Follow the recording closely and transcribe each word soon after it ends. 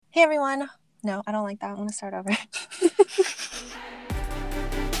Hey everyone. No, I don't like that. I'm going to start over.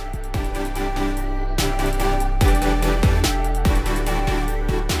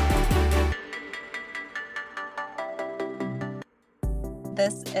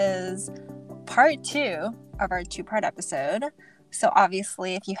 This is part 2 of our 2-part episode. So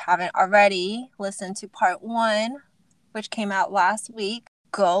obviously, if you haven't already listened to part 1, which came out last week,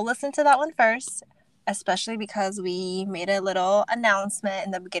 go listen to that one first, especially because we made a little announcement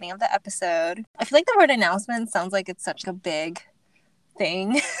in the beginning of the episode. I feel like the word announcement sounds like it's such a big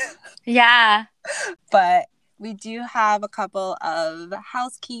thing. Yeah. But we do have a couple of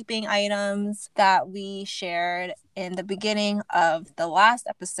housekeeping items that we shared in the beginning of the last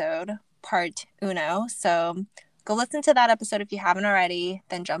episode, part uno. So go listen to that episode if you haven't already,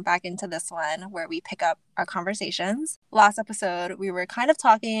 then jump back into this one where we pick up our conversations. Last episode, we were kind of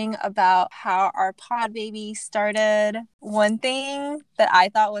talking about how our pod baby started. One thing that I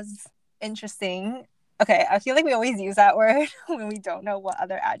thought was interesting. Okay, I feel like we always use that word when we don't know what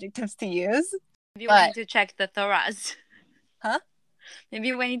other adjectives to use. Maybe we need to check the thorax. Huh?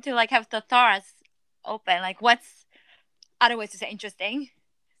 Maybe we need to have the thorax open. What's other ways to say interesting?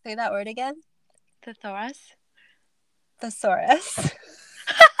 Say that word again. The thorax. Thesaurus.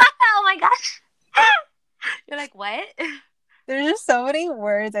 Oh my gosh. You're like, what? There's just so many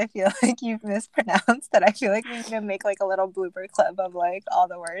words I feel like you've mispronounced that I feel like we need to make a little blooper clip of all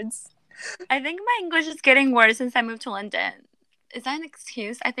the words. I think my English is getting worse since I moved to London. Is that an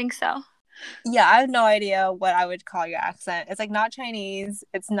excuse? I think so. Yeah, I have no idea what I would call your accent. It's not Chinese.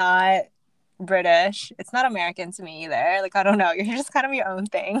 It's not British. It's not American to me either. I don't know. You're just kind of your own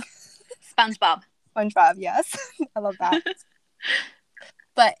thing. SpongeBob. SpongeBob, yes. I love that.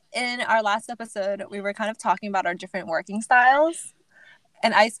 But in our last episode, we were kind of talking about our different working styles.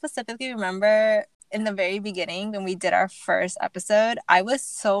 And I specifically remember in the very beginning when we did our first episode, I was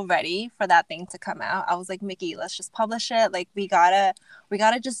so ready for that thing to come out. I was like, Mickey, let's just publish it. We gotta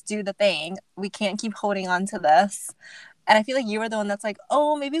just do the thing. We can't keep holding on to this. And I feel like you were the one that's like,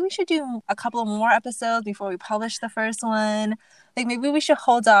 oh, maybe we should do a couple of more episodes before we publish the first one. Maybe we should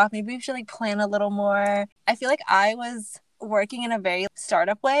hold off. Maybe we should plan a little more. I feel like I was working in a very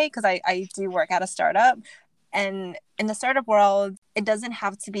startup way because I do work at a startup. And in the startup world, it doesn't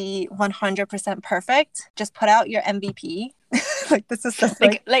have to be 100% perfect. Just put out your MVP. This is just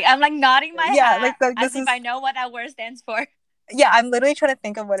I'm nodding my head this as if I know what that word stands for. Yeah, I'm literally trying to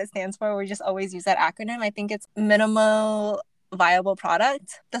think of what it stands for. We just always use that acronym. I think it's minimal viable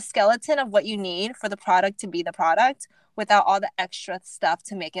product. The skeleton of what you need for the product to be the product without all the extra stuff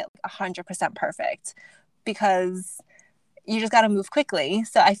to make it 100% perfect. Because you just got to move quickly.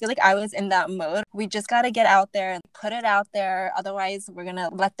 So I feel like I was in that mode. We just got to get out there and put it out there. Otherwise, we're going to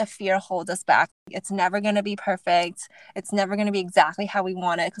let the fear hold us back. It's never going to be perfect. It's never going to be exactly how we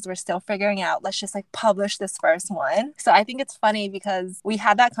want it because we're still figuring out. Let's just publish this first one. So I think it's funny because we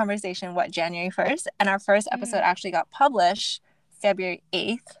had that conversation, January 1st? And our first episode actually got published February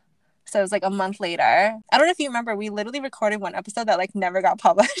 8th. So it was a month later. I don't know if you remember, we literally recorded one episode that never got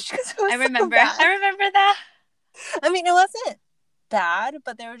published. I remember that. I mean, it wasn't bad,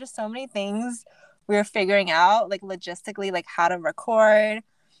 but there were just so many things we were figuring out, logistically, how to record.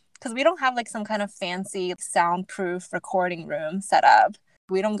 Because we don't have some kind of fancy soundproof recording room set up.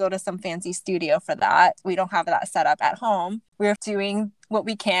 We don't go to some fancy studio for that. We don't have that set up at home. We're doing what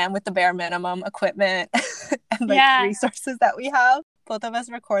we can with the bare minimum equipment and resources that we have. Both of us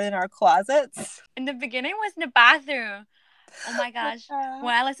record in our closets. In the beginning, it was in the bathroom. Oh my gosh.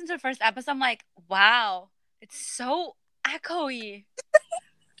 When I listened to the first episode, I'm like, wow. It's so echoey.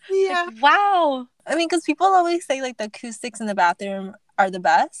 Yeah. Wow. I mean, because people always say the acoustics in the bathroom are the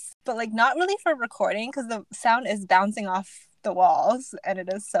best, but not really for recording because the sound is bouncing off the walls and it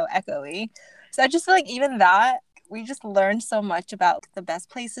is so echoey. So I just feel even that, we just learned so much about the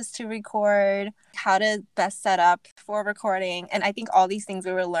best places to record, how to best set up for recording. And I think all these things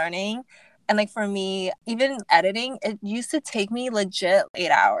we were learning. And for me, even editing, it used to take me legit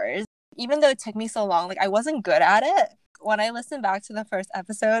 8 hours. Even though it took me so long, I wasn't good at it. When I listen back to the first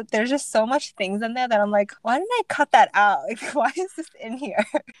episode, there's just so much things in there that I'm like, why didn't I cut that out? Why is this in here?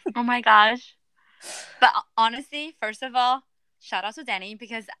 Oh my gosh. But honestly, first of all, shout out to Danny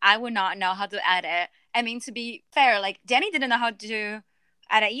because I would not know how to edit. I mean, to be fair, Danny didn't know how to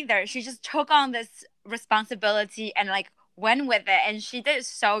edit either. She just took on this responsibility and went with it. And she did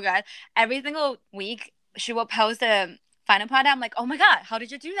so good. Every single week, she will post a final product. I'm like, oh my god, how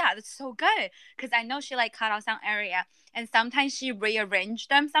did you do that? That's so good. Because I know she cut out some area, and sometimes she rearranged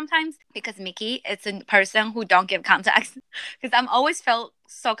them. Sometimes because Mickey is a person who don't give context. Because I'm always felt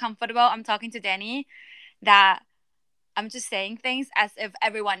so comfortable. I'm talking to Danny that I'm just saying things as if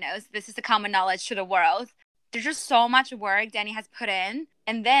everyone knows this is the common knowledge to the world. There's just so much work Danny has put in.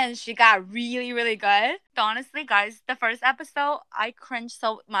 And then she got really, really good. But honestly, guys, the first episode, I cringed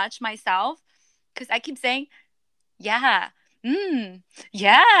so much myself because I keep saying, yeah,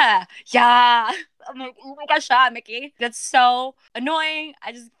 yeah, yeah. I'm like, oh my gosh, shut up, Mickey. That's so annoying.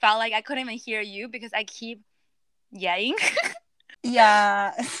 I just felt like I couldn't even hear you because I keep yelling.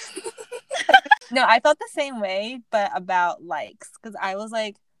 Yeah. No, I felt the same way, but about likes. Because I was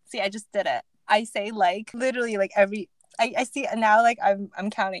like, see, I just did it. I say like literally like every I see it now, like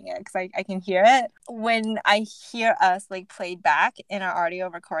I'm counting it because I can hear it. When I hear us like played back in our audio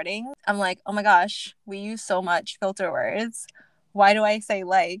recording, I'm like, oh my gosh, we use so much filter words. Why do I say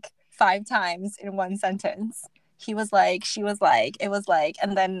like 5 times in one sentence? He was like, she was like, it was like,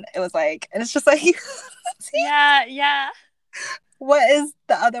 and then it was like, and it's just like Yeah. what is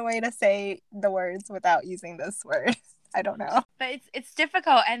the other way to say the words without using this word? I don't know. But it's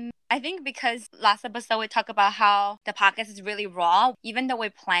difficult, and I think because last episode we talked about how the podcast is really raw, even though we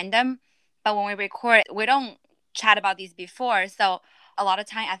plan them, but when we record, we don't chat about these before. So a lot of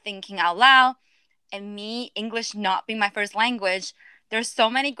time I'm thinking out loud, and me, English not being my first language, there's so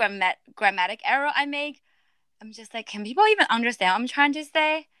many grammatic error I make. I'm just like, can people even understand what I'm trying to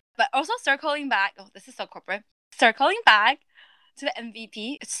say? But also circling back, oh, this is so corporate. Circling back to the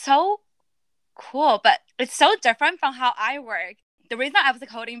MVP, it's so cool, but it's so different from how I work. The reason I was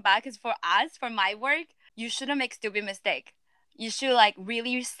like holding back is for us, for my work, you shouldn't make stupid mistake. You should like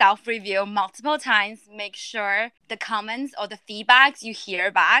really self-review multiple times, make sure the comments or the feedbacks you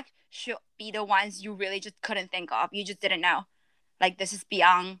hear back should be the ones you really just couldn't think of. You just didn't know. Like this is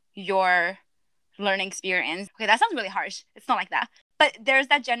beyond your learning experience. Okay, that sounds really harsh. It's not like that. But there's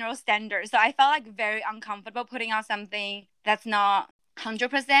that general standard. So I felt like very uncomfortable putting out something that's not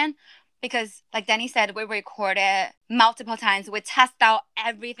 100%. Because like Danny said, we recorded multiple times. We test out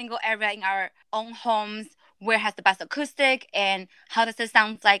every single area in our own homes, where has the best acoustic and how does it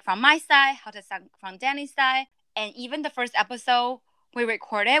sound like from my side, how does it sound from Danny's side. And even the first episode we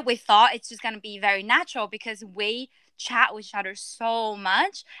recorded, we thought it's just going to be very natural because we chat with each other so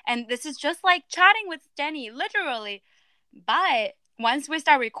much. And this is just like chatting with Danny, literally. But once we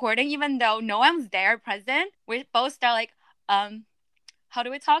start recording, even though no one's there present, we both start like, how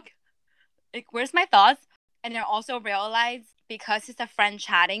do we talk? Like, where's my thoughts? And then also realize because it's a friend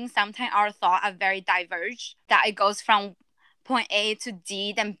chatting, sometimes our thoughts are very diverged, that it goes from point A to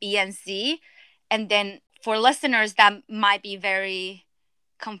D, then B and C. And then for listeners, that might be very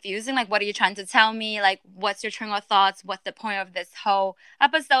confusing. Like, what are you trying to tell me? Like, what's your train of thoughts? What's the point of this whole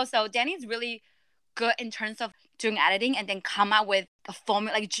episode? So Danny's really good in terms of doing editing and then come out with a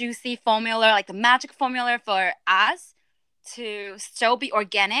formula, like juicy formula, like a magic formula for us to still be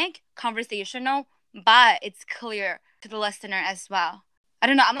organic, conversational, but it's clear to the listener as well. I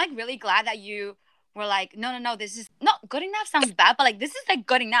don't know. I'm like really glad that you were like, no, this is not good enough. Sounds bad, but like this is like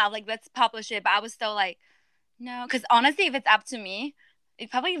good enough. Like let's publish it. But I was still like, no, because honestly, if it's up to me,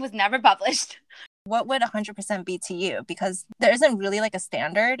 it probably was never published. What would 100% be to you? Because there isn't really like a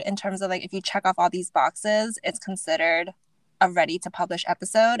standard in terms of like if you check off all these boxes, it's considered a ready to publish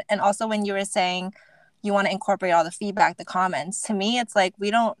episode. And also when you were saying you want to incorporate all the feedback, the comments. To me, it's like we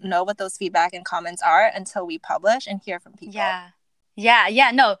don't know what those feedback and comments are until we publish and hear from people.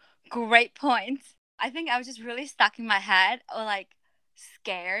 Yeah. No, great point. I think I was just really stuck in my head or like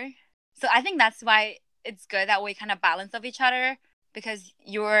scared. So I think that's why it's good that we kind of balance of each other because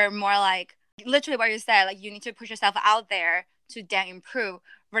you're more like literally what you said, like you need to push yourself out there to then improve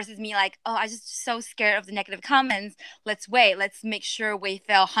versus me like, oh, I just so scared of the negative comments. Let's wait. Let's make sure we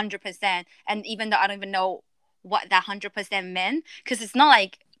feel 100%. And even though I don't even know what that 100% meant, because it's not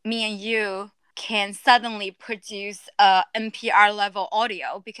like me and you can suddenly produce a NPR level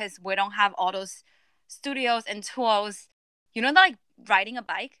audio because we don't have all those studios and tools. You know, like riding a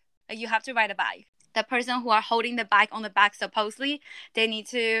bike, like you have to ride a bike. The person who are holding the bike on the back, supposedly, they need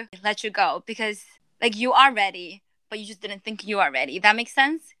to let you go because like you are ready, but you just didn't think you are ready. That makes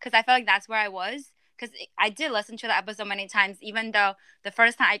sense? Because I felt like that's where I was. Because I did listen to the episode many times, even though the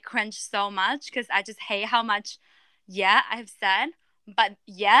first time I cringed so much because I just hate how much I've said. But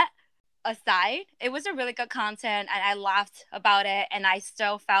aside, it was a really good content and I laughed about it and I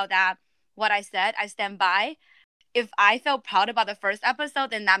still felt that what I said, I stand by. If I feel proud about the first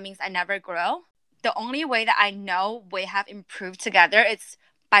episode, then that means I never grow. The only way that I know we have improved together is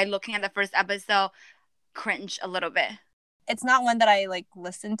by looking at the first episode, cringe a little bit. It's not one that I like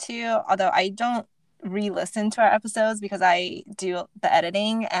listen to, although I don't re-listen to our episodes because I do the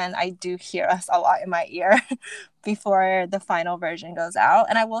editing and I do hear us a lot in my ear before the final version goes out.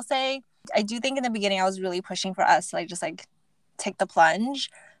 And I will say I do think in the beginning I was really pushing for us to like just like take the plunge.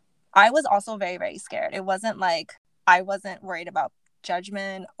 I was also very, very scared. It wasn't like I wasn't worried about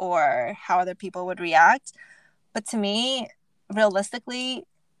judgment or how other people would react. But to me, realistically,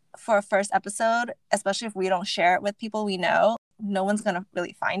 for a first episode, especially if we don't share it with people we know, no one's going to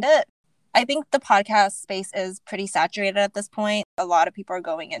really find it. I think the podcast space is pretty saturated at this point. A lot of people are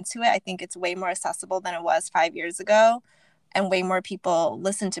going into it. I think it's way more accessible than it was 5 years ago, and way more people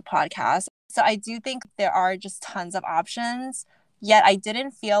listen to podcasts. So I do think there are just tons of options. Yet I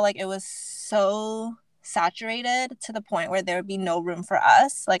didn't feel like it was so saturated to the point where there would be no room for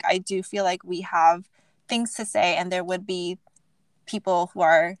us. Like, I do feel like we have things to say, and there would be people who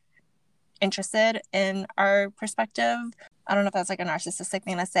are interested in our perspective. I don't know if that's like a narcissistic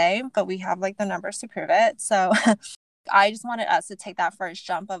thing to say, but we have like the numbers to prove it. So I just wanted us to take that first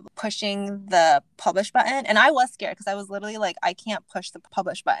jump of pushing the publish button. And I was scared because I was literally like, I can't push the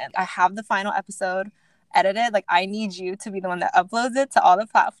publish button. I have the final episode edited. Like, I need you to be the one that uploads it to all the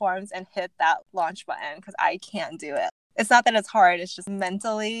platforms and hit that launch button because I can't do it. It's not that it's hard. It's just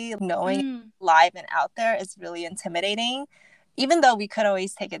mentally knowing live and out there is really intimidating. Even though we could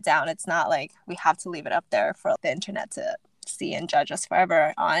always take it down, it's not like we have to leave it up there for the internet to see and judge us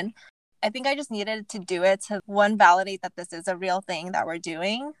forever on. I think I just needed to do it to, one, validate that this is a real thing that we're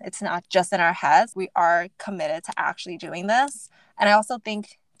doing. It's not just in our heads. We are committed to actually doing this. And I also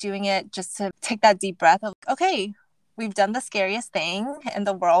think doing it just to take that deep breath of, okay, we've done the scariest thing and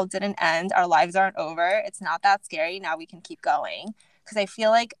the world didn't end. Our lives aren't over. It's not that scary. Now we can keep going. Because I feel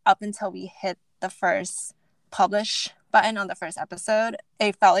like up until we hit the first publish button on the first episode,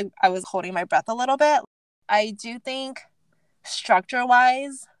 it felt like I was holding my breath a little bit. I do think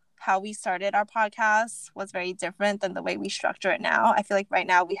structure-wise, how we started our podcast was very different than the way we structure it now. I feel like right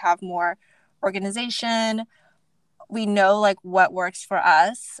now we have more organization. We know like what works for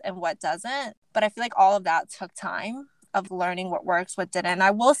us and what doesn't. But I feel like all of that took time of learning what works, what didn't. And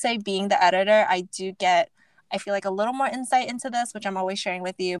I will say, being the editor, I feel like a little more insight into this, which I'm always sharing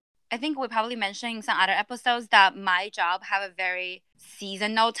with you. I think we probably mentioned in some other episodes that my job have a very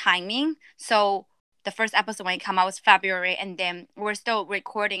seasonal timing. So the first episode when it came out was February, and then we're still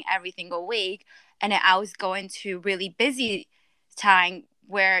recording every single week. And then I was going to really busy time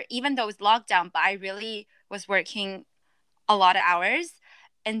where even though it's lockdown, but I really was working a lot of hours.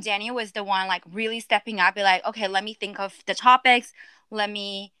 And Daniel was the one like really stepping up, be like, okay, let me think of the topics. Let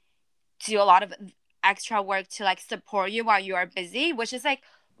me do a lot of extra work to like support you while you are busy, which is like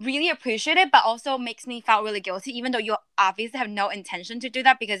really appreciated, but also makes me feel really guilty, even though you obviously have no intention to do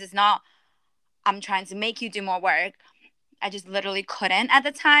that, because it's not, I'm trying to make you do more work. I just literally couldn't at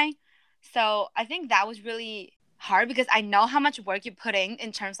the time. So I think that was really hard because I know how much work you put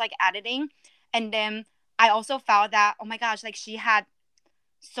in terms like editing. And then I also felt that, oh my gosh, like she had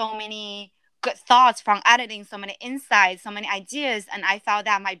so many good thoughts from editing, so many insights, so many ideas. And I felt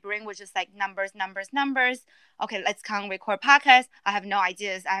that my brain was just like numbers, numbers, numbers. Okay, let's come record podcast. I have no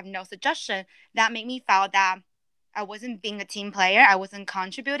ideas. I have no suggestion. That made me feel that I wasn't being a team player. I wasn't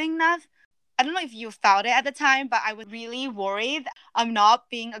contributing enough. I don't know if you felt it at the time, but I was really worried I'm not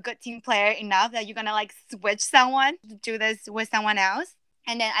being a good team player enough, that you're going to like switch someone to do this with someone else.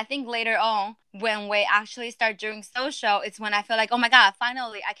 And then I think later on, when we actually start doing social, it's when I feel like, oh my God,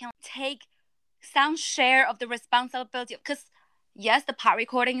 finally, I can take some share of the responsibility. Because yes, the part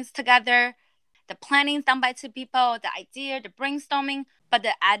recording is together, the planning is done by two people, the idea, the brainstorming, but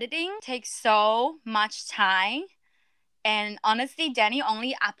the editing takes so much time. And honestly, Danny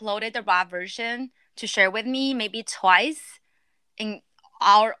only uploaded the raw version to share with me maybe twice in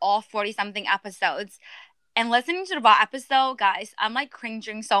our all 40 something episodes. And listening to the raw episode, guys, I'm like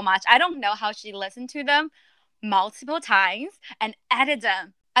cringing so much. I don't know how she listened to them multiple times and edited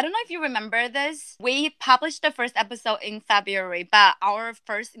them. I don't know if you remember this. We published the first episode in February, but our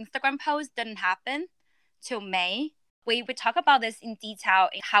first Instagram post didn't happen till May. We talk about this in detail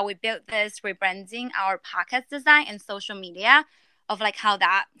in how we built this, rebranding our podcast design and social media, of like how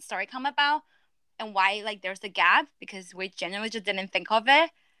that story come about and why like there's a gap, because we genuinely just didn't think of it,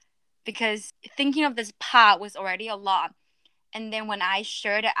 because thinking of this part was already a lot. And then when I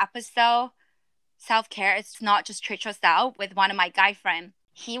shared the episode, self-care, it's not just treat yourself, with one of my guy friend,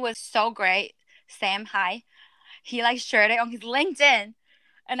 he was so great. Sam, hi. He like shared it on his LinkedIn,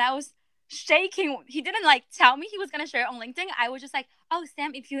 and I was shaking. He didn't like tell me he was gonna share it on LinkedIn. I was just like, oh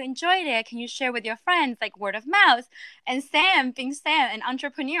Sam, if you enjoyed it, can you share with your friends, like word of mouth? And Sam, being Sam, an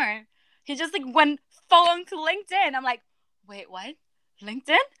entrepreneur, he just like went full on to LinkedIn. I'm like, wait, what?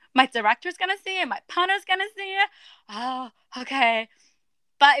 LinkedIn? My director's gonna see it, my partner's gonna see it. Oh, okay.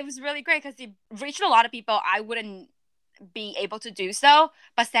 But it was really great because he reached a lot of people I wouldn't be able to do so.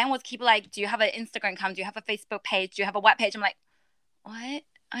 But Sam would keep like, do you have an Instagram account? Do you have a Facebook page? Do you have a web page? I'm like, what?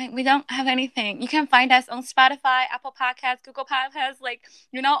 We don't have anything. You can find us on Spotify, Apple Podcasts, Google Podcasts, like,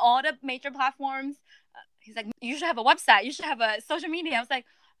 all the major platforms. He's like, you should have a website. You should have a social media. I was like,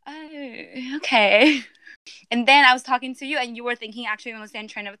 oh, okay. And then I was talking to you and you were thinking actually on the same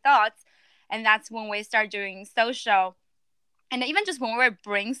train of thoughts. And that's when we started doing social. And even just when we were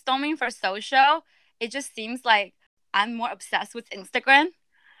brainstorming for social, it just seems like I'm more obsessed with Instagram.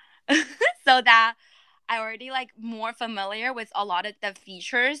 So that I already like more familiar with a lot of the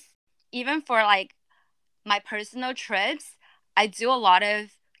features. Even for like my personal trips, I do a lot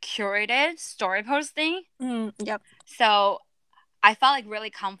of curated story posting. Yep. So I felt like really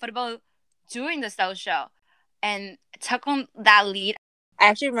comfortable doing the social and took on that lead. I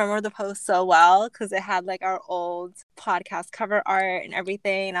actually remember the post so well because it had like our old podcast cover art and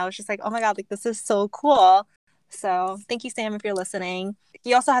everything. And I was just like, oh my God, like this is so cool. So thank you, Sam, if you're listening.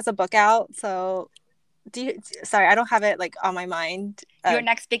 He also has a book out. So sorry, I don't have it like on my mind. Your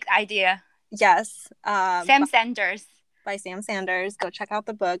next big idea. Yes. Sam Sanders. By Sam Sanders. Go check out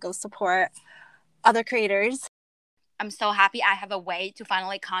the book. Go support other creators. I'm so happy I have a way to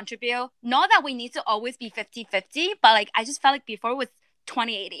finally contribute. Not that we need to always be 50-50, but like I just felt like before it was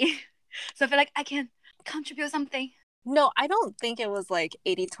 20-80. So I feel like I can contribute something. No, I don't think it was like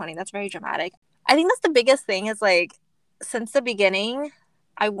 80-20. That's very dramatic. I think that's the biggest thing is like since the beginning,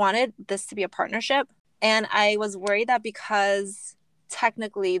 I wanted this to be a partnership. And I was worried that because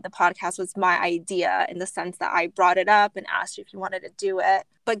technically the podcast was my idea in the sense that I brought it up and asked you if you wanted to do it.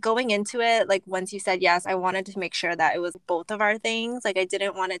 But going into it, like once you said yes, I wanted to make sure that it was both of our things. Like I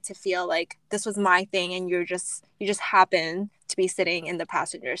didn't want it to feel like this was my thing and you just happen to be sitting in the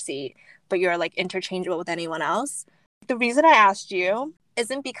passenger seat, but you're like interchangeable with anyone else. The reason I asked you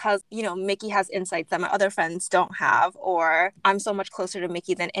isn't because, Mickey has insights that my other friends don't have, or I'm so much closer to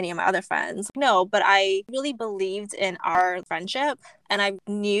Mickey than any of my other friends. No, but I really believed in our friendship. And I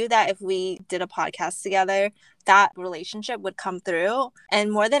knew that if we did a podcast together, that relationship would come through.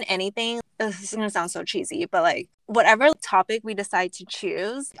 And more than anything, this is going to sound so cheesy, but like whatever topic we decide to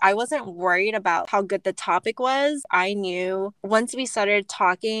choose, I wasn't worried about how good the topic was. I knew once we started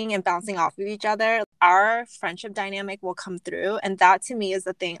talking and bouncing off of each other, our friendship dynamic will come through. And that to me is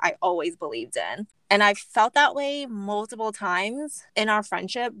the thing I always believed in. And I felt that way multiple times in our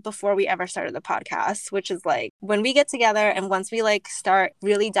friendship before we ever started the podcast, which is like when we get together and once we like start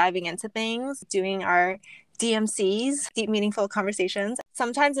really diving into things, doing our DMCs, deep meaningful conversations,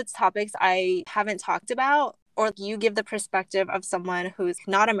 sometimes it's topics I haven't talked about, or you give the perspective of someone who's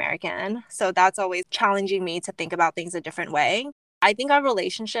not American. So that's always challenging me to think about things a different way. I think our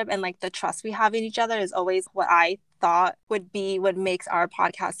relationship and like the trust we have in each other is always what I thought would be what makes our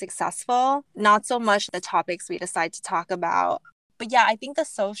podcast successful, not so much the topics we decide to talk about. But yeah, I think the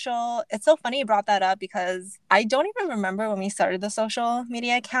social, it's so funny you brought that up because I don't even remember when we started the social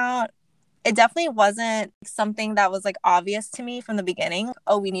media account. It definitely wasn't something that was like obvious to me from the beginning.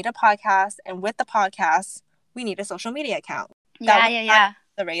 Oh, we need a podcast. And with the podcast, we need a social media account. Yeah.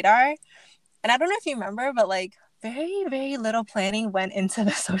 The radar. And I don't know if you remember, but like very, very little planning went into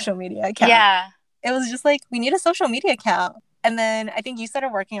the social media account. Yeah. It was just like, we need a social media account. And then I think you started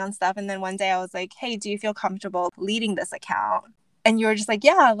working on stuff. And then one day I was like, hey, do you feel comfortable leading this account? And you were just like,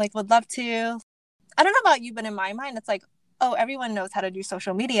 yeah, like would love to. I don't know about you, but in my mind, it's like, oh, everyone knows how to do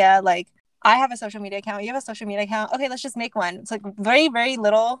social media. Like I have a social media account. You have a social media account. Okay, let's just make one. It's like very, very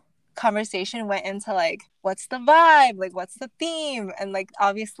little conversation went into like, what's the vibe? Like, what's the theme? And like,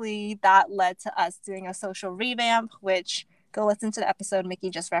 obviously that led to us doing a social revamp, which go listen to the episode Mickey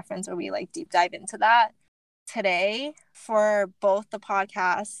just referenced where we like deep dive into that. Today, for both the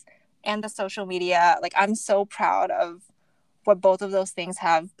podcast and the social media, like I'm so proud of what both of those things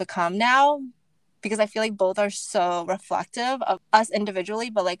have become now, because I feel like both are so reflective of us individually,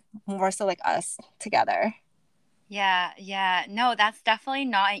 but like more so like us together. Yeah. No, that's definitely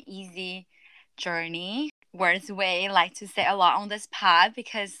not an easy journey. Words way like to say a lot on this pod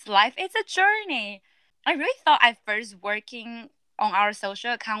because life is a journey. I really thought at first working on our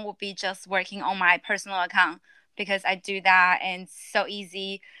social account would be just working on my personal account because I do that and it's so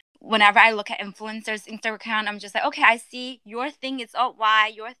easy. Whenever I look at influencers' Instagram account, I'm just like, okay, I see your thing is all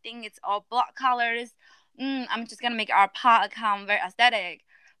white, your thing is all block colors. I'm just gonna make our pod account very aesthetic.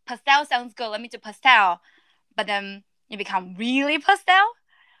 Pastel sounds good. Let me do pastel. But then it become really pastel.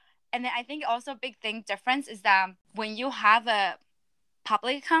 And then I think also a big thing difference is that when you have a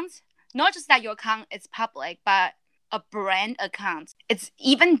public account, not just that your account is public, but a brand account, it's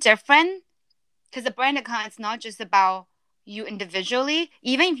even different because a brand account is not just about you individually.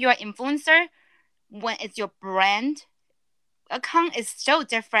 Even if you're an influencer, when it's your brand, account is so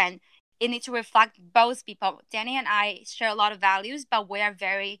different. It needs to reflect both people. Danny and I share a lot of values, but we are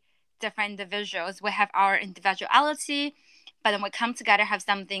very different individuals. We have our individuality, but then we come together, have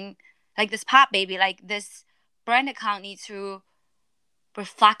something like this pop baby, like this brand account needs to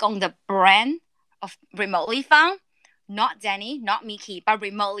reflect on the brand of Remotely Found, not Danny, not Miki, but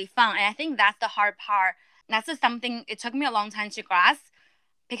Remotely Found. And I think that's the hard part. That's just something it took me a long time to grasp,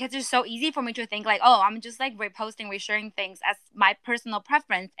 because it's so easy for me to think like, oh, I'm just like reposting, resharing things as my personal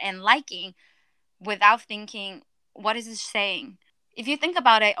preference and liking, without thinking, what is it saying? If you think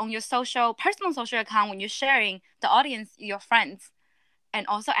about it, on your personal social account, when you're sharing, the audience, your friends, and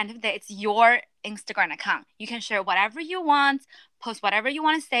also end of the day, it's your Instagram account. You can share whatever you want, post whatever you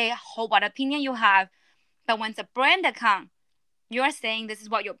want to say, hold what opinion you have. But when it's a brand account, you are saying this is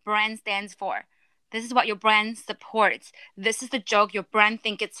what your brand stands for. This is what your brand supports. This is the joke your brand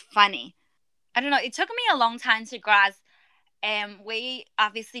think it's funny. I don't know. It took me a long time to grasp. And we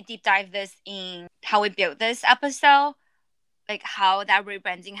obviously deep dive this in how we built this episode, like how that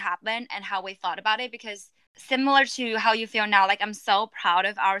rebranding happened and how we thought about it. Because similar to how you feel now, like I'm so proud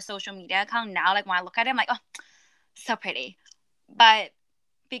of our social media account now. Like when I look at it, I'm like, oh, so pretty. But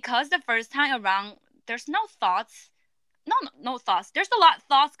because the first time around, there's no thoughts. No thoughts. There's a lot of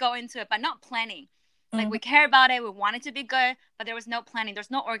thoughts go into it, but not planning. Like we care about it, we want it to be good, but there was no planning. There's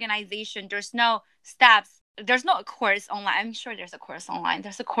no organization. There's no steps. There's no course online. I'm sure there's a course online.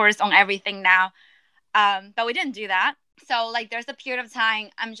 There's a course on everything now. But we didn't do that. So like there's a period of time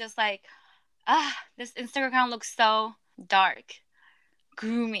I'm just like, this Instagram account looks so dark,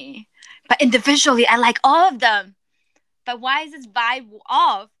 gloomy. But individually, I like all of them. But why is this vibe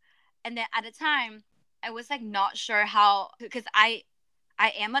off? And then at the time, I was like not sure how, because I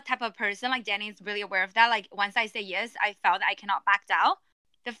am a type of person, like Danny is really aware of that. Like once I say yes, I felt that I cannot back down.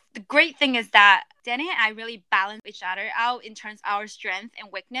 The great thing is that Danny and I really balance each other out in terms of our strength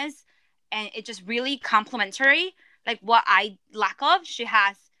and weakness. And it's just really complementary. Like what I lack of, she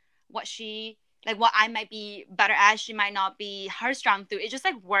has what what I might be better at, she might not be her strong through. It just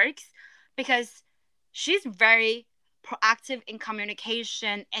like works because she's very proactive in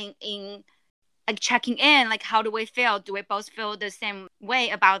communication and in like checking in, like how do we feel? Do we both feel the same way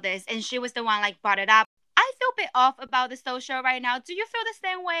about this? And she was the one like brought it up. I feel a bit off about the social right now. Do you feel the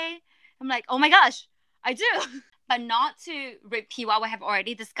same way? I'm like, oh my gosh, I do. But not to repeat what we have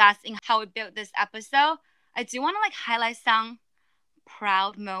already discussed in how we built this episode, I do want to like highlight some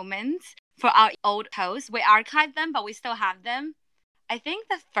proud moments for our old posts. We archived them, but we still have them. I think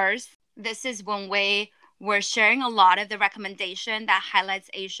the first, this is when we were sharing a lot of the recommendation that highlights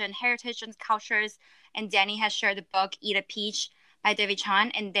Asian heritage and cultures. And Danny has shared the book Eat a Peach by David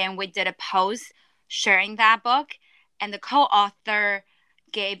Chan. And then we did a post sharing that book. And the co-author,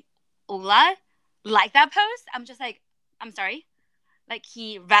 Gabe Ula, liked that post. I'm just like, I'm sorry. Like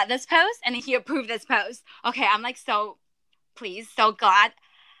he read this post and he approved this post. Okay, I'm like so pleased, so glad.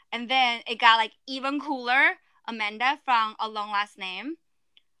 And then it got like even cooler. Amanda from A Long Last Name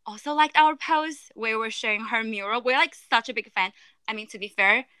also liked our post. We were sharing her mural. We're like such a big fan. I mean, to be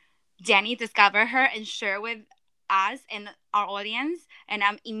fair, Danny discovered her and shared with us and our audience. And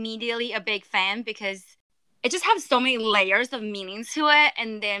I'm immediately a big fan because it just has so many layers of meanings to it.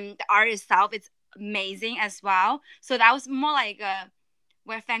 And then the art itself is amazing as well. So that was more like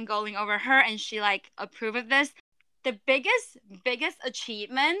we're fangirling over her and she like approved of this. The biggest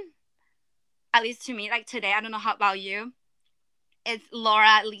achievement, at least to me, like today, I don't know how about you, it's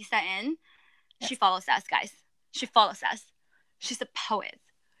Laura Lisa In. Yes. She follows us, guys. She follows us. She's a poet.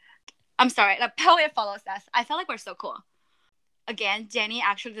 I'm sorry, the poet follows us. I feel like we're so cool. Again, Jenny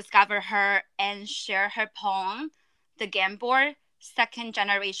actually discovered her and shared her poem, The Game Board, second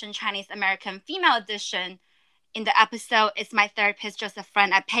generation Chinese American female edition. In the episode, It's My Therapist, Just a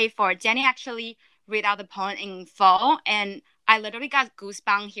Friend I Pay For. Jenny actually read out the poem in full, and I literally got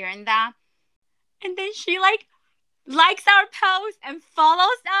goosebumps hearing that. And then she like likes our post and follows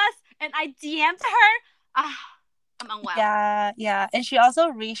us, and I DM'd her. I'm unwell. Yeah. And she also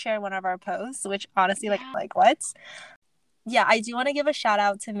reshared one of our posts, which honestly, like what? Yeah, I do want to give a shout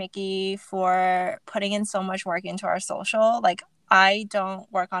out to Mickey for putting in so much work into our social. Like, I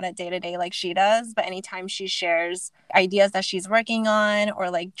don't work on it day to day like she does, but anytime she shares ideas that she's working on or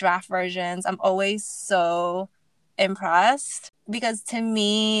like draft versions, I'm always so impressed because to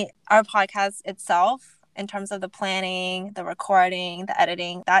me, our podcast itself, in terms of the planning, the recording, the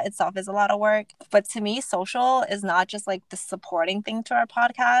editing, that itself is a lot of work. But to me, social is not just like the supporting thing to our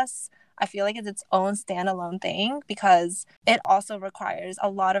podcast. I feel like it's its own standalone thing because it also requires a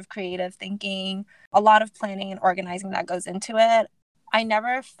lot of creative thinking, a lot of planning and organizing that goes into it. I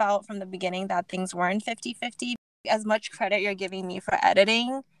never felt from the beginning that things weren't 50-50. As much credit you're giving me for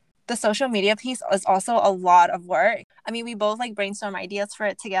editing, the social media piece is also a lot of work. I mean, we both like brainstorm ideas for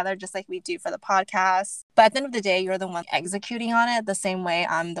it together, just like we do for the podcast. But at the end of the day, you're the one executing on it the same way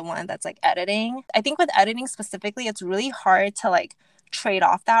I'm the one that's like editing. I think with editing specifically, it's really hard to like trade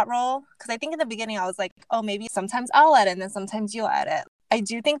off that role. Because I think in the beginning, I was like, oh, maybe sometimes I'll edit and then sometimes you'll edit. I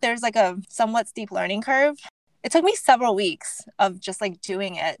do think there's like a somewhat steep learning curve. It took me several weeks of just like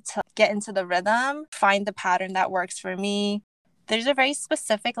doing it to get into the rhythm, find the pattern that works for me. There's a very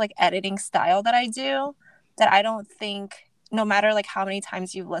specific like editing style that I do that I don't think, no matter like how many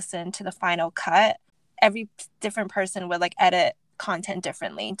times you've listened to the final cut, every different person would like edit content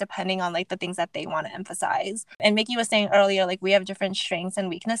differently depending on like the things that they want to emphasize. And Mickey was saying earlier, like we have different strengths and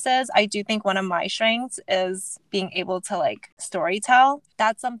weaknesses. I do think one of my strengths is being able to like story tell.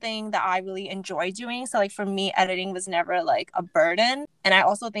 That's something that I really enjoy doing. So like for me, editing was never like a burden. And I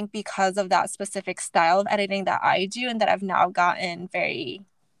also think because of that specific style of editing that I do and that I've now gotten very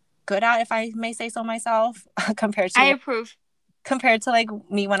good at, if I may say so myself, compared to like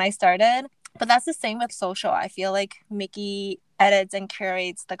me when I started. But that's the same with social. I feel like Mickey edits and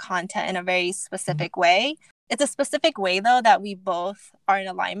curates the content in a very specific way. It's a specific way, though, that we both are in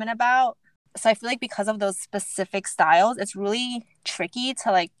alignment about. So I feel like because of those specific styles, it's really tricky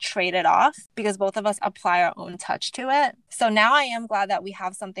to like trade it off because both of us apply our own touch to it. So now I am glad that we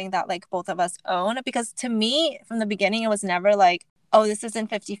have something that like both of us own, because to me, from the beginning, it was never like, oh, this isn't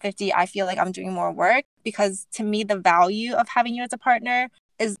 50-50. I feel like I'm doing more work, because to me, the value of having you as a partner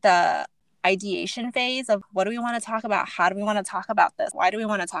is the ideation phase of what do we want to talk about? How do we want to talk about this? Why do we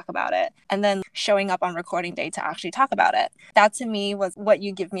want to talk about it? And then showing up on recording day to actually talk about it. That to me was what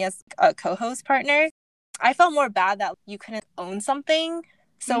you give me as a co-host partner. I felt more bad that you couldn't own something.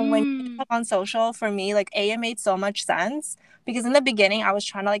 So when you talk on social, for me, like it made so much sense, because in the beginning I was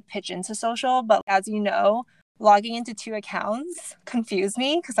trying to like pitch into social, but as you know, logging into 2 accounts confused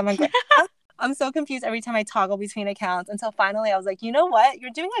me because I'm like, I'm so confused every time I toggle between accounts, until finally I was like, you know what? You're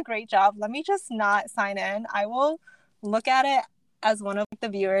doing a great job. Let me just not sign in. I will look at it as one of the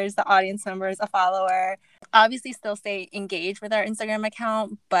viewers, the audience members, a follower. Obviously still stay engaged with our Instagram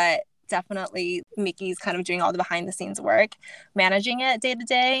account, but definitely Mickey's kind of doing all the behind the scenes work, managing it day to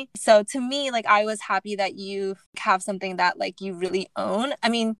day. So to me, like I was happy that you have something that like you really own. I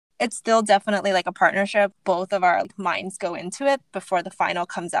mean, it's still definitely like a partnership. Both of our minds go into it before the final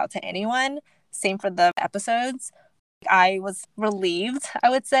comes out to anyone. Same for the episodes. I was relieved,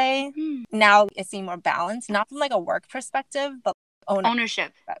 I would say. Now it seemed more balanced, not from like a work perspective, but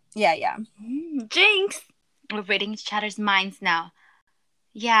ownership. Yeah. Jinx! We're reading each other's minds now.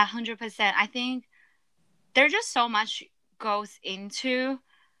 Yeah, 100%. I think there's just so much goes into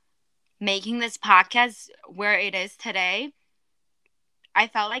making this podcast where it is today. I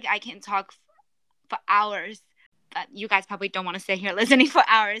felt like I can talk for hours, but you guys probably don't want to stay here listening for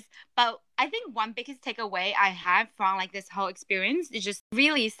hours. But I think one biggest takeaway I have from like this whole experience is just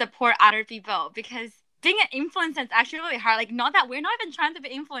really support other people, because being an influencer is actually really hard. Like, not that we're not even trying to be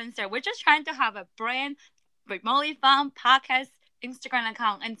influencer. We're just trying to have a brand, remotely found podcast, Instagram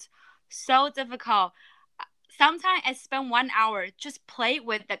account, and it's so difficult. Sometimes I spend 1 hour just play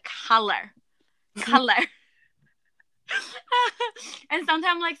with the color. And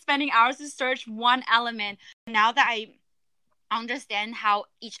sometimes like spending hours to search one element. Now that I understand how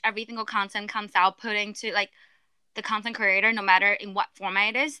every single content comes out, putting to like the content creator, no matter in what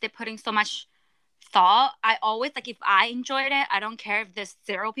format it is, they're putting so much thought. I always like, if I enjoyed it, I don't care if there's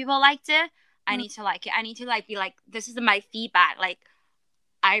 0 people liked it. I need to like it. I need to like be like, this is my feedback. Like,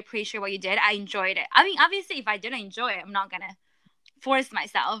 I appreciate what you did. I enjoyed it. I mean, obviously, if I didn't enjoy it, I'm not gonna force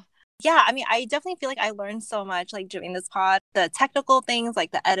myself. Yeah, I mean, I definitely feel like I learned so much like doing this pod, the technical things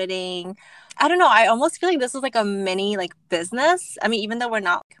like the editing. I don't know, I almost feel like this is like a mini like business. I mean, even though we're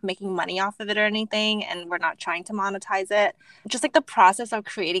not making money off of it or anything, and we're not trying to monetize it, just like the process of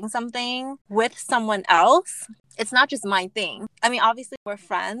creating something with someone else, it's not just my thing. I mean, obviously we're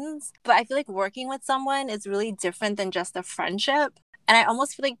friends, but I feel like working with someone is really different than just a friendship. And I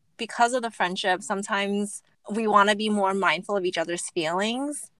almost feel like because of the friendship, sometimes we want to be more mindful of each other's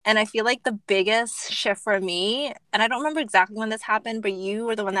feelings. And I feel like the biggest shift for me, and I don't remember exactly when this happened, but you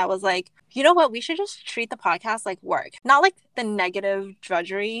were the one that was like, you know what, we should just treat the podcast like work. Not like the negative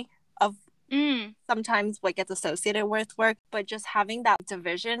drudgery of sometimes what gets associated with work, but just having that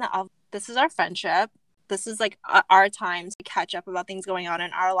division of, this is our friendship. This is like our time to catch up about things going on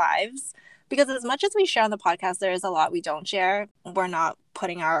in our lives. Because as much as we share on the podcast, there is a lot we don't share. We're not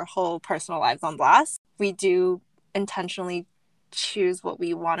putting our whole personal lives on blast. We do intentionally choose what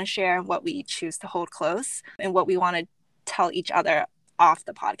we want to share and what we choose to hold close and what we want to tell each other off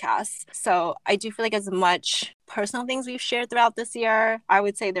the podcast. So I do feel like as much personal things we've shared throughout this year, I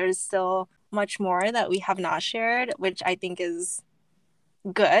would say there's still much more that we have not shared, which I think is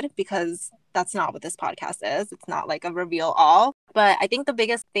good because that's not what this podcast is. It's not like a reveal all. But I think the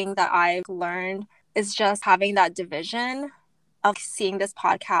biggest thing that I've learned is just having that division of seeing this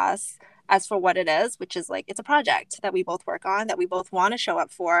podcast as for what it is, which is like it's a project that we both work on, that we both want to show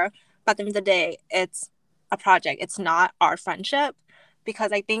up for. But at the end of the day, it's a project. It's not our friendship.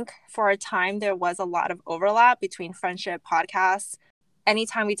 Because I think for a time there was a lot of overlap between friendship podcasts.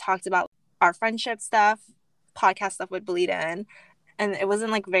 Anytime we talked about our friendship stuff, podcast stuff would bleed in. And it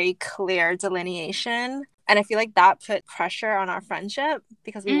wasn't like very clear delineation. And I feel like that put pressure on our friendship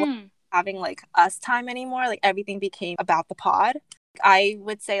because we weren't having like us time anymore. Like everything became about the pod. I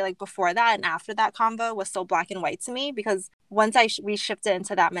would say like before that and after that convo was so black and white to me because once we shifted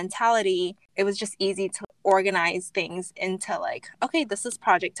into that mentality, it was just easy to organize things into like, okay, this is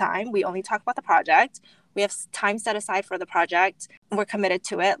project time. We only talk about the project. We have time set aside for the project. We're committed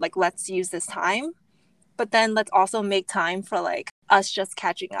to it. Like, let's use this time. But then let's also make time for like us just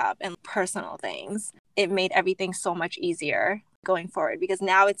catching up and personal things. It made everything so much easier going forward because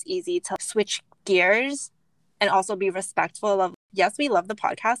now it's easy to switch gears and also be respectful of, yes, we love the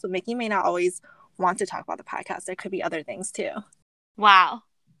podcast, but Mickey may not always want to talk about the podcast. There could be other things too. Wow.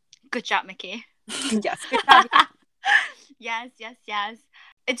 Good job, Mickey. Yes. Good job. Yes.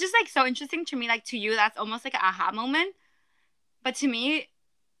 It's just like so interesting to me, like to you, that's almost like an aha moment. But to me,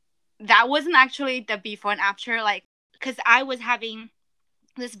 that wasn't actually the before and after, like, because I was having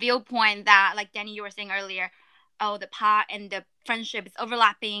this viewpoint that, like Danny, you were saying earlier, oh, the pot and the friendship is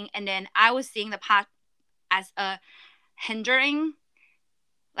overlapping. And then I was seeing the pot as a hindering,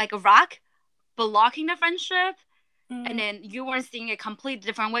 like a rock, blocking the friendship. And then you weren't seeing it completely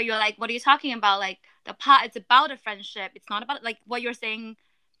different way. You're like, what are you talking about? Like the pot, it's about a friendship. It's not about like what you're saying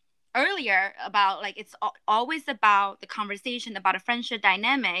earlier about like it's always about the conversation about a friendship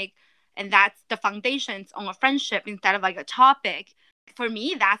dynamic, and that's the foundations on a friendship instead of like a topic. For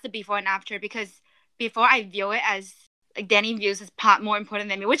me, that's the before and after, because before I view it as like Danny views his pot more important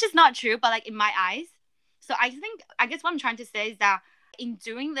than me, which is not true, but like in my eyes. So I guess what I'm trying to say is that in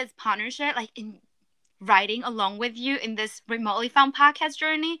doing this partnership, like in writing along with you in this remotely found podcast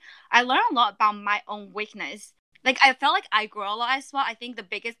journey, I learned a lot about my own weakness. Like I felt like I grow a lot as well. I think the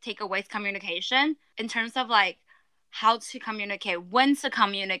biggest takeaway is communication in terms of like how to communicate, when to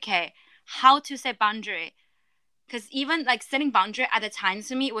communicate, how to set boundary. Because even like setting boundary at the time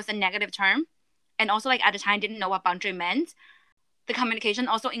to me it was a negative term, and also like at the time I didn't know what boundary meant. The communication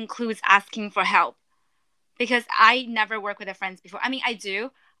also includes asking for help, because I never worked with the friends before. I mean, I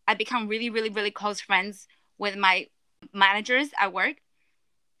do. I become really, really, really close friends with my managers at work.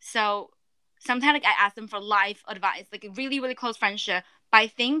 So sometimes like I ask them for life advice, like a really, really close friendship. But I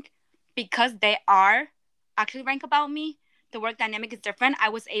think because they are actually rank about me, the work dynamic is different. I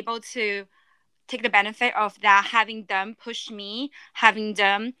was able to take the benefit of that, having them push me, having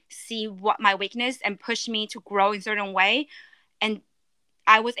them see what my weakness and push me to grow in certain way. And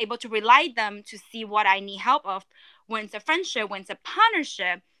I was able to rely them to see what I need help of. When it's a friendship, when it's a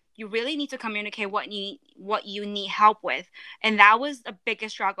partnership, you really need to communicate what you need help with. And that was the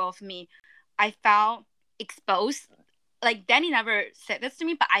biggest struggle for me. I felt exposed. Like Danny never said this to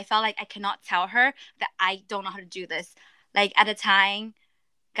me, but I felt like I cannot tell her that I don't know how to do this. Like at the time,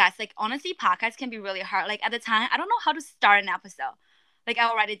 guys, like honestly, podcasts can be really hard. Like at the time, I don't know how to start an episode. Like I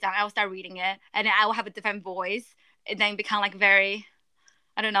will write it down, I will start reading it, and then I will have a different voice, and then become like very,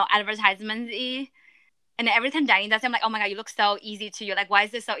 I don't know, advertisement-y. And then every time Danny does it, I'm like, oh my God, you look so easy to you. Like, why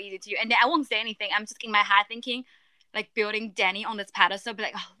is this so easy to you? And then I won't say anything. I'm just in my head thinking, like building Danny on this pedestal, be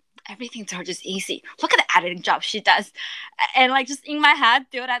like, oh, everything to her just easy. Look at the editing job she does. And like just in my head,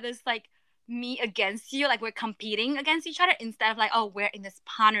 do that this like me against you, like we're competing against each other, instead of like, oh, we're in this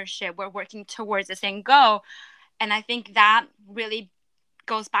partnership, we're working towards the same goal. And I think that really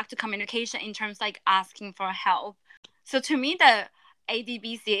goes back to communication in terms like asking for help. So to me, the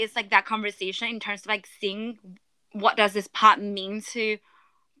ADBC is like that conversation in terms of like seeing what does this part mean to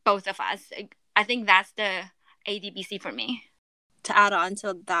both of us. I think that's the ADBC for me. To add on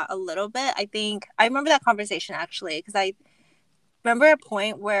to that a little bit, I think I remember that conversation actually, because I remember a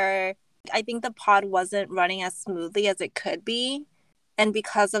point where I think the pod wasn't running as smoothly as it could be. And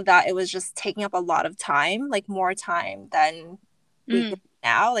because of that, it was just taking up a lot of time, like more time than we could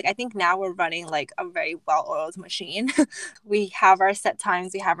now. Like I think now we're running like a very well-oiled machine. We have our set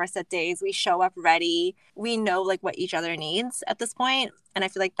times, we have our set days, we show up ready. We know like what each other needs at this point. And I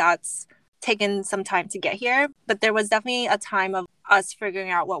feel like that's taken some time to get here. But there was definitely a time of us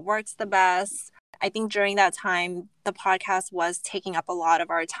figuring out what works the best. I think during that time, the podcast was taking up a lot of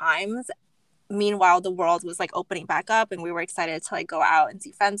our times. Meanwhile, the world was like opening back up and we were excited to like go out and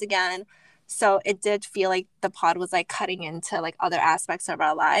see friends again. So it did feel like the pod was like cutting into like other aspects of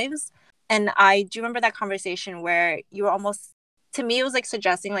our lives. And I do remember that conversation where you were almost, to me, it was like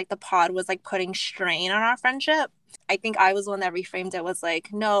suggesting like the pod was like putting strain on our friendship. I think I was the one that reframed it, was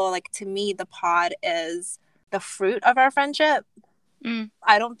like, no, like to me, the pod is the fruit of our friendship.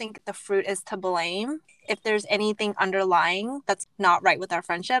 I don't think the fruit is to blame. If there's anything underlying that's not right with our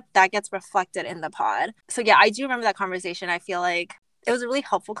friendship, that gets reflected in the pod. So yeah, I do remember that conversation. I feel like it was a really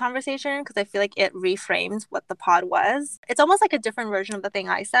helpful conversation because I feel like it reframed what the pod was. It's almost like a different version of the thing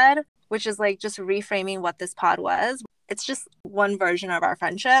I said, which is like just reframing what this pod was. It's just one version of our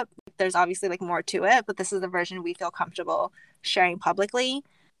friendship. There's obviously like more to it, but this is the version we feel comfortable sharing publicly,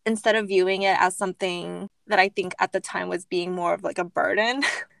 instead of viewing it as something that I think at the time was being more of like a burden.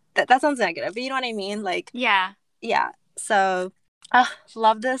 that sounds negative, but you know what I mean? Like, Yeah. So,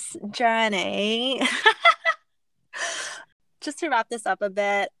 love this journey. Just to wrap this up a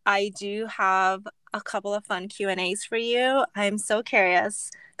bit, I do have a couple of fun Q&As for you. I'm so curious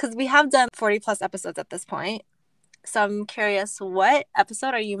because we have done 40 plus episodes at this point. So I'm curious, what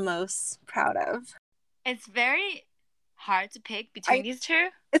episode are you most proud of? It's very hard to pick between these two.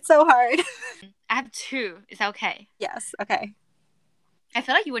 It's so hard. I have two. Is that okay? Yes. Okay. I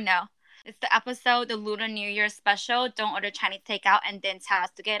feel like you would know. It's the episode, the Lunar New Year special, Don't Order Chinese Takeout and Then Tell Us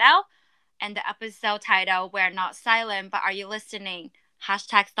to Get Out. And the episode title, We're Not Silent, But Are You Listening? #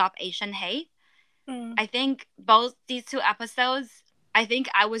 Stop Asian Hate. I think both these two episodes, I think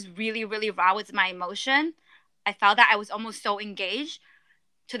I was really, really raw with my emotion. I felt that I was almost so engaged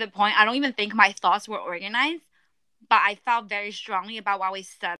to the point I don't even think my thoughts were organized, but I felt very strongly about what we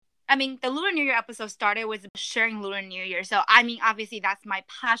said. I mean, the Lunar New Year episode started with sharing Lunar New Year. So, I mean, obviously, that's my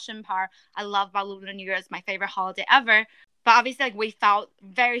passion part. I love about Lunar New Year. It's my favorite holiday ever. But obviously, like, we felt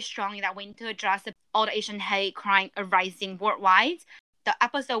very strongly that we need to address all the Asian hate crime arising worldwide. The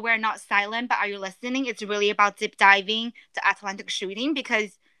episode, We're Not Silent, But Are You Listening? It's really about deep diving the Atlantic shooting,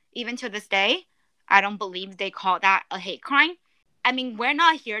 because even to this day, I don't believe they call that a hate crime. I mean, we're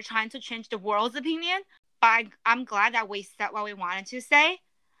not here trying to change the world's opinion, but I'm glad that we said what we wanted to say.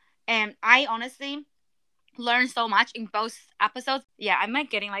 And I honestly learned so much in both episodes. Yeah, I'm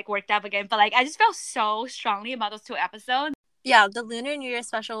like getting like worked up again, but like I just felt so strongly about those two episodes. Yeah, the Lunar New Year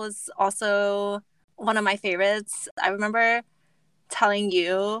special was also one of my favorites. I remember telling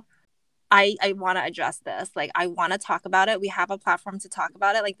you, I want to address this. Like, I want to talk about it. We have a platform to talk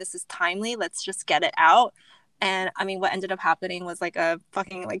about it. Like, this is timely. Let's just get it out. And I mean, what ended up happening was like a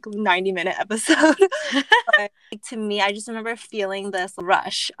fucking like 90-minute episode. But like, to me, I just remember feeling this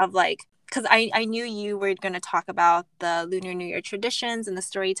rush of like, because I knew you were going to talk about the Lunar New Year traditions and the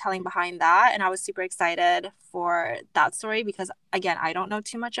storytelling behind that. And I was super excited for that story because, again, I don't know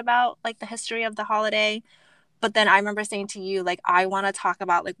too much about like the history of the holiday. But then I remember saying to you, like, I want to talk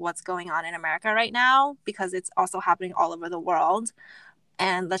about like what's going on in America right now because it's also happening all over the world.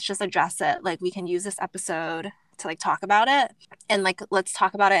 And let's just address it. Like, we can use this episode to like talk about it, and like let's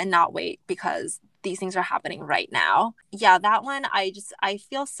talk about it and not wait because these things are happening right now. Yeah, that one I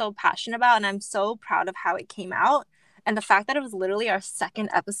feel so passionate about, and I'm so proud of how it came out. And the fact that it was literally our second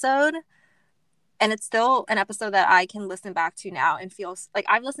episode, and it's still an episode that I can listen back to now and feel like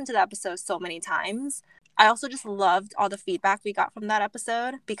I've listened to the episode so many times. I also just loved all the feedback we got from that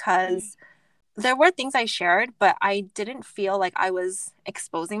episode because there were things I shared, but I didn't feel like I was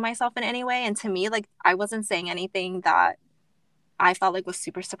exposing myself in any way. And to me, like, I wasn't saying anything that I felt like was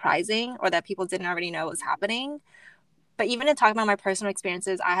super surprising or that people didn't already know was happening. But even in talking about my personal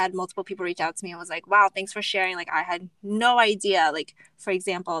experiences, I had multiple people reach out to me and was like, wow, thanks for sharing. Like, I had no idea, like, for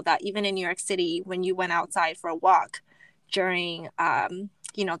example, that even in New York City, when you went outside for a walk during,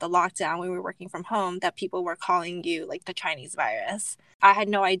 the lockdown when we were working from home, that people were calling you like the Chinese virus. I had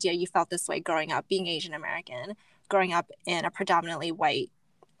no idea you felt this way growing up, being Asian American, growing up in a predominantly white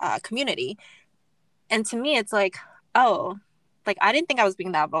community. And to me, it's like, oh, like I didn't think I was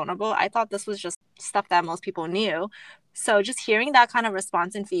being that vulnerable. I thought this was just stuff that most people knew. So just hearing that kind of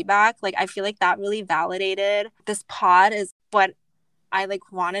response and feedback, like I feel like that really validated this pod is what I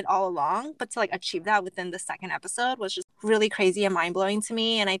like wanted all along, but to like achieve that within the second episode was just really crazy and mind-blowing to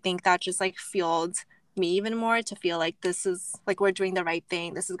me. And I think that just like fueled me even more to feel like this is like we're doing the right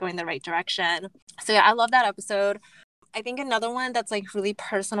thing, this is going the right direction. So yeah, I love that episode. I think another one that's like really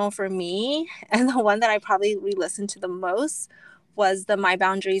personal for me and the one that I probably re-listened to the most was the My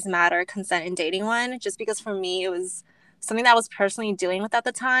Boundaries Matter consent and dating one, just because for me it was something that I was personally dealing with at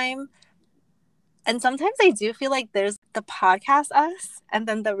the time. And sometimes I do feel like there's the podcast us and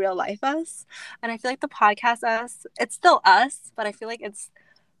then the real life us. And I feel like the podcast us, it's still us, but I feel like it's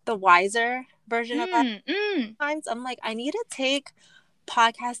the wiser version of us. Sometimes I'm like, I need to take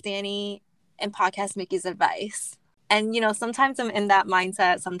podcast Danny and podcast Mickey's advice. And, you know, sometimes I'm in that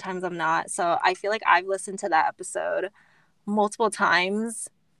mindset, sometimes I'm not. So I feel like I've listened to that episode multiple times,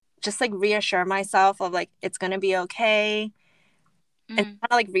 just like reassure myself of like, it's going to be okay. And kind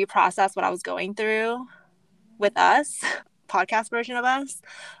of like reprocess what I was going through with us, podcast version of us.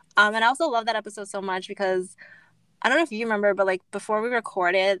 And I also love that episode so much because I don't know if you remember, but like before we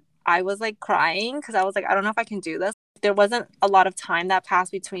recorded, I was like crying because I was like, I don't know if I can do this. There wasn't a lot of time that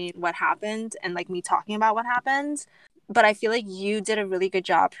passed between what happened and like me talking about what happened. But I feel like you did a really good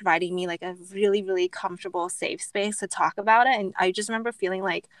job providing me like a really, really comfortable, safe space to talk about it. And I just remember feeling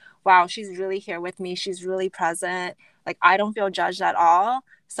like, wow, she's really here with me. She's really present. Like, I don't feel judged at all.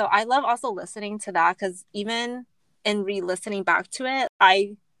 So I love also listening to that because even in re-listening back to it,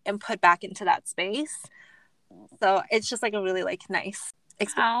 I am put back into that space. So it's just like a really like nice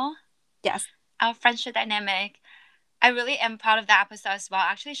experience. How Yes. our friendship dynamic. I really am proud of that episode as well.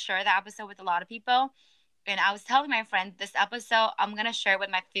 I actually share that episode with a lot of people. And I was telling my friend this episode, I'm going to share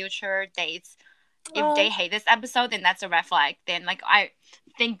with my future dates. If they hate this episode, then that's a red flag. Then, like,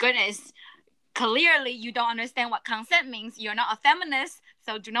 thank goodness, clearly you don't understand what consent means. You're not a feminist,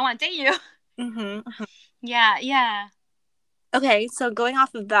 so do not want to date you. Mm-hmm. Yeah. Okay, so going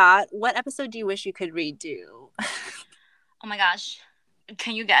off of that, what episode do you wish you could redo? Oh my gosh.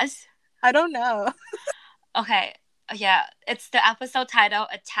 Can you guess? I don't know. Okay. Yeah, it's the episode title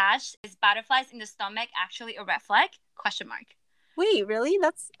Attached. Is butterflies in the stomach actually a red flag? Question mark. Wait, really?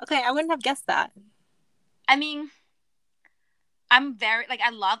 That's okay. I wouldn't have guessed that. I mean, I'm very like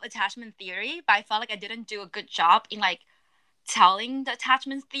I love attachment theory, but I felt like I didn't do a good job in like telling the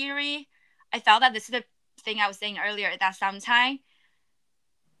attachment theory. I felt that this is the thing I was saying earlier that sometimes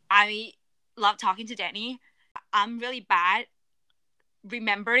I love talking to Danny. I'm really bad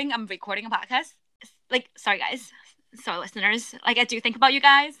remembering I'm recording a podcast. Like, sorry guys, sorry listeners. Like I do think about you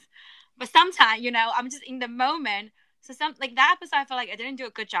guys, but sometimes I'm just in the moment. So some like that episode, I felt like I didn't do a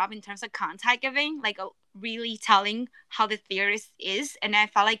good job in terms of content giving, like really telling how the theory is, and I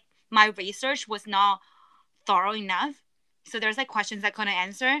felt like my research was not thorough enough. So there's like questions I couldn't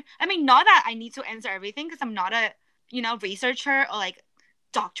answer. I mean, not that I need to answer everything because I'm not a researcher or like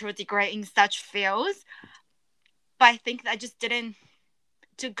doctoral degree in such fields, but I think I just didn't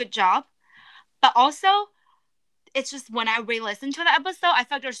do a good job. But also, it's just when I re-listened to the episode, I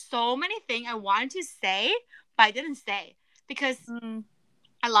felt there's so many things I wanted to say, but I didn't say because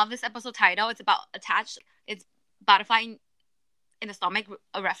I love this episode title. It's about attached. It's butterfly in the stomach,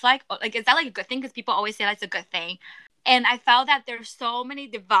 a red flag. Like, is that like a good thing? Because people always say that's a good thing. And I felt that there's so many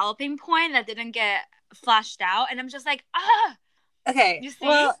developing points that didn't get flashed out. And I'm just like, Okay. You see?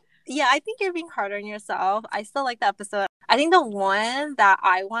 Well, yeah, I think you're being hard on yourself. I still like the episode. I think the one that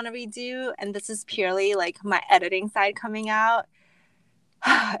I want to redo, and this is purely like my editing side coming out,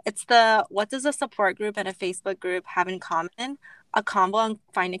 it's the what does a support group and a Facebook group have in common? A combo on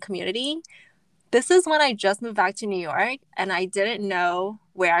finding community. This is when I just moved back to New York and I didn't know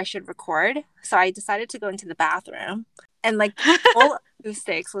where I should record. So I decided to go into the bathroom. And like the whole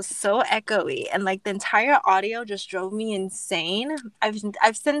acoustics was so echoey and like the entire audio just drove me insane.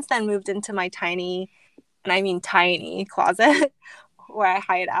 I've since then moved into my tiny, and I mean tiny closet where I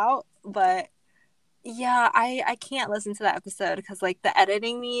hide out. But yeah, I can't listen to that episode because like the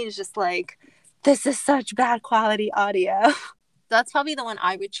editing me is just like, this is such bad quality audio. That's probably the one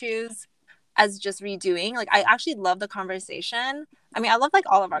I would choose as just redoing. Like I actually love the conversation. I mean, I love like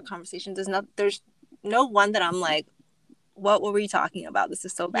all of our conversations. There's no one that I'm like, what were we talking about? This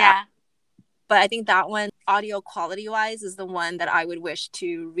is so bad. Yeah. But I think that one, audio quality wise, is the one that I would wish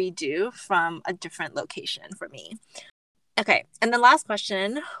to redo from a different location for me. Okay. And the last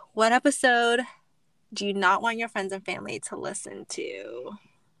question, what episode do you not want your friends and family to listen to?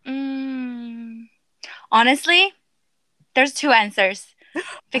 Honestly, there's two answers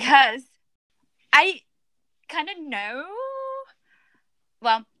because I kind of know.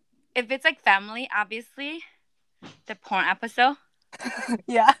 Well, if it's like family, obviously, the porn episode.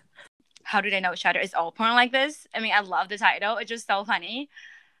 Yeah. How do they know each other? Is all porn like this? I mean, I love the title. It's just so funny.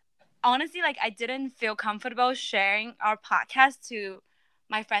 Honestly, like I didn't feel comfortable sharing our podcast to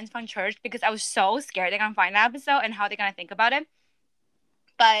my friends from church because I was so scared they're gonna find that episode and how they're gonna think about it.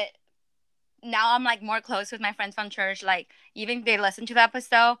 But now I'm like more close with my friends from church. Like even if they listen to the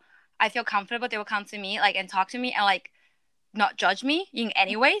episode, I feel comfortable. They will come to me like and talk to me and like not judge me in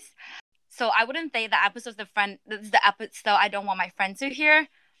any ways. So I wouldn't say the episode's this is the episode I don't want my friends to hear.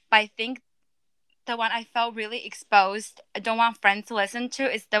 But I think the one I felt really exposed, I don't want friends to listen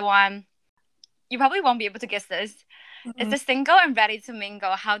to, is the one, you probably won't be able to guess this. It's Mm-mm. the single and ready to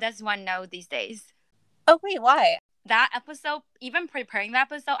mingle. How does one know these days? Oh wait, why? That episode, even preparing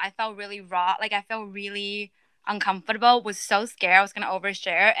that episode, I felt really raw. Like I felt really uncomfortable, was so scared I was gonna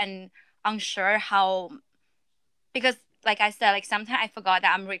overshare and unsure how, because like I said, like sometimes I forgot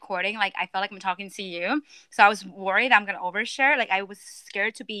that I'm recording. Like I felt like I'm talking to you. So I was worried I'm gonna overshare. Like I was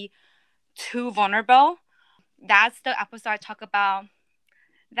scared to be too vulnerable. That's the episode I talk about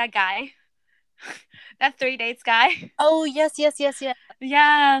that guy, that 3 dates guy. Oh yes, yes, yes, yes.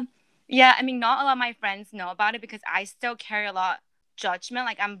 Yeah. Yeah. I mean, not a lot of my friends know about it because I still carry a lot judgment.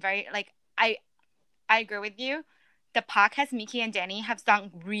 Like I'm very like I agree with you. The podcast Mickey and Danny have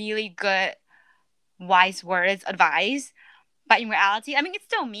some really good wise words, advice. But in reality, I mean it's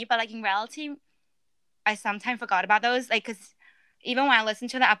still me, but like in reality, I sometimes forgot about those. Like cause even when I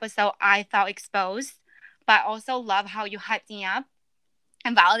listened to the episode, I felt exposed. But I also love how you hyped me up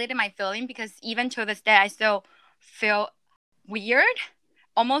and validated my feeling because even to this day I still feel weird,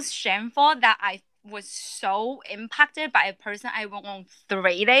 almost shameful that I was so impacted by a person I went on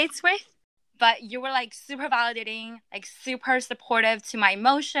 3 dates with. But you were like super validating, like super supportive to my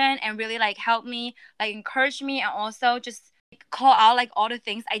emotion and really like helped me, like encourage me and also just call out like all the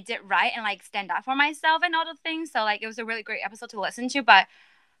things I did right and like stand up for myself and all the things. So like it was a really great episode to listen to. But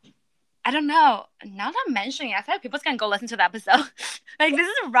I don't know. Now that I'm mentioning it, I feel like people's gonna go listen to the episode. Like this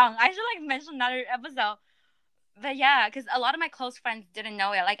is wrong. I should like mention another episode. But yeah, because a lot of my close friends didn't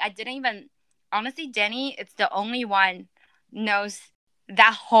know it. Like I didn't even honestly, Danny, it's the only one knows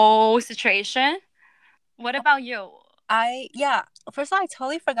that whole situation. What about you? Yeah. First of all, I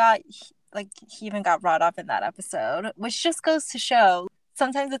totally forgot like he even got brought up in that episode, which just goes to show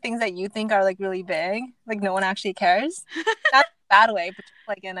sometimes the things that you think are like really big, like no one actually cares. Not in a bad way, but just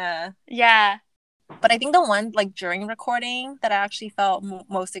like in a. Yeah. But I think the one like during recording that I actually felt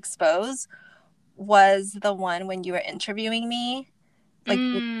most exposed was the one when you were interviewing me, like the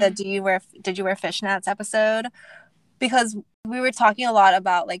Mm. did you wear fishnets episode, because we were talking a lot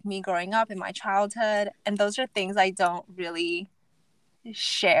about like me growing up in my childhood, and those are things I don't really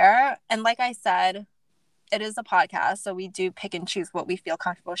share. And like I said, it is a podcast, so we do pick and choose what we feel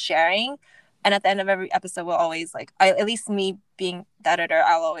comfortable sharing. And at the end of every episode, we'll always like, at least me being the editor,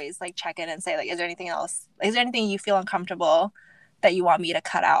 I'll always like check in and say like, is there anything else? Is there anything you feel uncomfortable that you want me to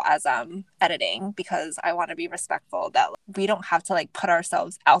cut out as editing? Because I want to be respectful that we don't have to like put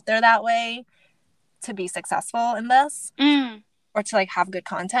ourselves out there that way to be successful in this Mm. or to like have good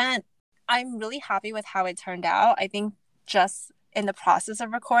content. I'm really happy with how it turned out. I think just in the process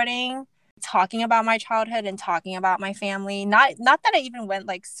of recording, talking about my childhood and talking about my family, not that I even went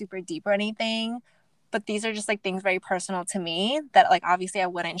like super deep or anything, but these are just like things very personal to me that like obviously I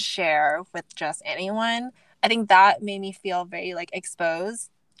wouldn't share with just anyone. I think that made me feel very like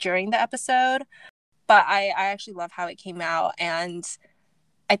exposed during the episode, but I actually love how it came out. And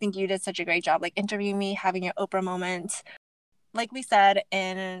I think you did such a great job like interviewing me, having your Oprah moment. Like we said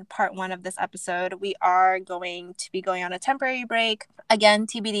in part one of this episode, we are going to be going on a temporary break. Again,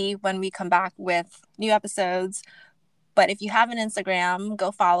 TBD when we come back with new episodes. But if you have an Instagram,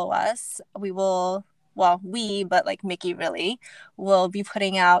 go follow us. But like Mickey really, will be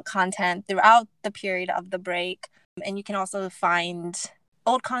putting out content throughout the period of the break. And you can also find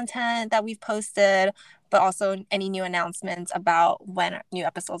old content that we've posted, but also any new announcements about when new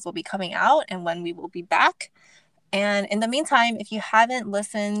episodes will be coming out and when we will be back. And in the meantime, if you haven't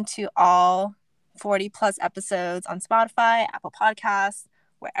listened to all 40 plus episodes on Spotify, Apple Podcasts,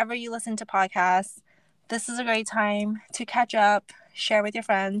 wherever you listen to podcasts, this is a great time to catch up, share with your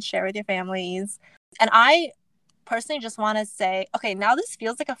friends, share with your families. And I personally just want to say, okay, now this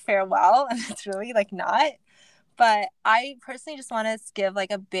feels like a farewell and it's really like not. But I personally just want to give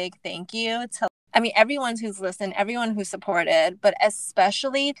like a big thank you to, I mean, everyone who's listened, everyone who supported, but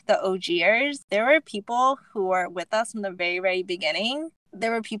especially the OGers. There were people who were with us from the very, very beginning.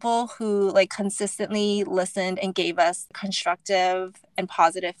 There were people who like consistently listened and gave us constructive and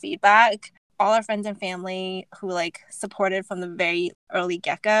positive feedback. All our friends and family who like supported from the very early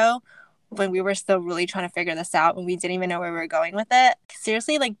get-go when we were still really trying to figure this out, when we didn't even know where we were going with it.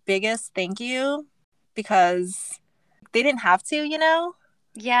 Seriously, like biggest thank you, because they didn't have to, you know?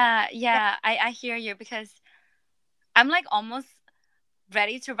 Yeah, yeah. I hear you because I'm like almost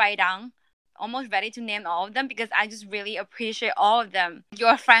ready to write down, almost ready to name all of them because I just really appreciate all of them.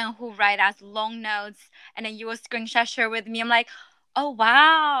 Your friend who write us long notes and then you will screenshot share with me. I'm like, oh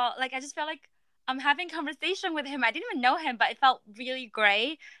wow. Like I just felt like I'm having conversation with him. I didn't even know him, but it felt really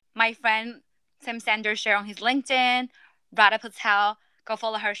great. My friend Sam Sanders share on his LinkedIn, Radha Patel, go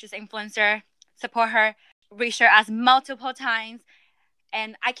follow her, she's an influencer. support her, reshare us multiple times.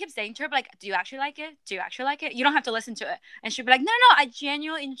 And I keep saying to her, like, do you actually like it? Do you actually like it? You don't have to listen to it. And she'd be like, no, I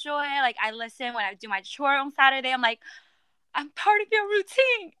genuinely enjoy it. Like, I listen when I do my chore on Saturday. I'm like, I'm part of your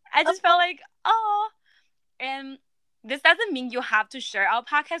routine. I just felt like, oh. And this doesn't mean you have to share our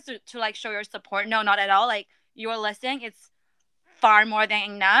podcast to like show your support. No, not at all. Like, you're listening. It's far more than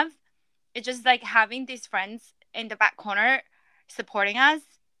enough. It's just like having these friends in the back corner supporting us.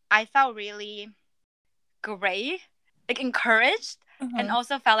 I felt really great, like encouraged. And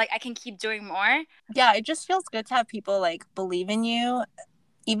also felt like I can keep doing more. Yeah, it just feels good to have people like believe in you,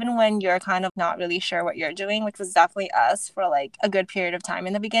 even when you're kind of not really sure what you're doing, which was definitely us for like a good period of time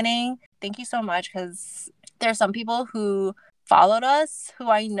in the beginning. Thank you so much, because there are some people who followed us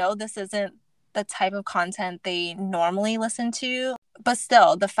who I know this isn't the type of content they normally listen to, but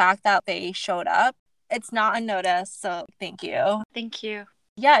still the fact that they showed up, it's not unnoticed. So thank you. Thank you.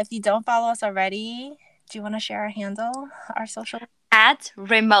 Yeah, if you don't follow us already, do you want to share our handle, our social? At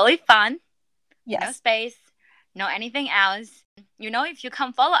Remotely Fun. Yes. No space, no anything else. You know, if you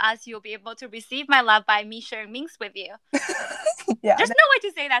come follow us, you'll be able to receive my love by me sharing memes with you. Yeah. There's no way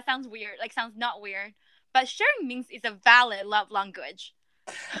to say that sounds weird. Like, sounds not weird. But sharing memes is a valid love language.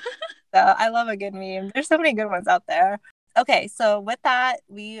 So I love a good meme. There's so many good ones out there. Okay, so with that,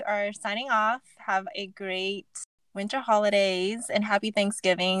 we are signing off. Have a great winter holidays and happy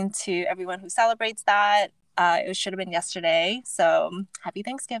Thanksgiving to everyone who celebrates that. It should have been yesterday. So happy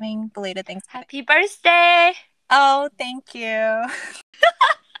Thanksgiving, belated Thanksgiving. Happy birthday. Oh, thank you.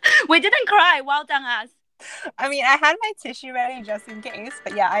 We didn't cry. Well done us. I mean, I had my tissue ready just in case,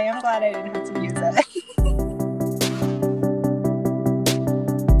 but yeah, I am glad I didn't have to use it.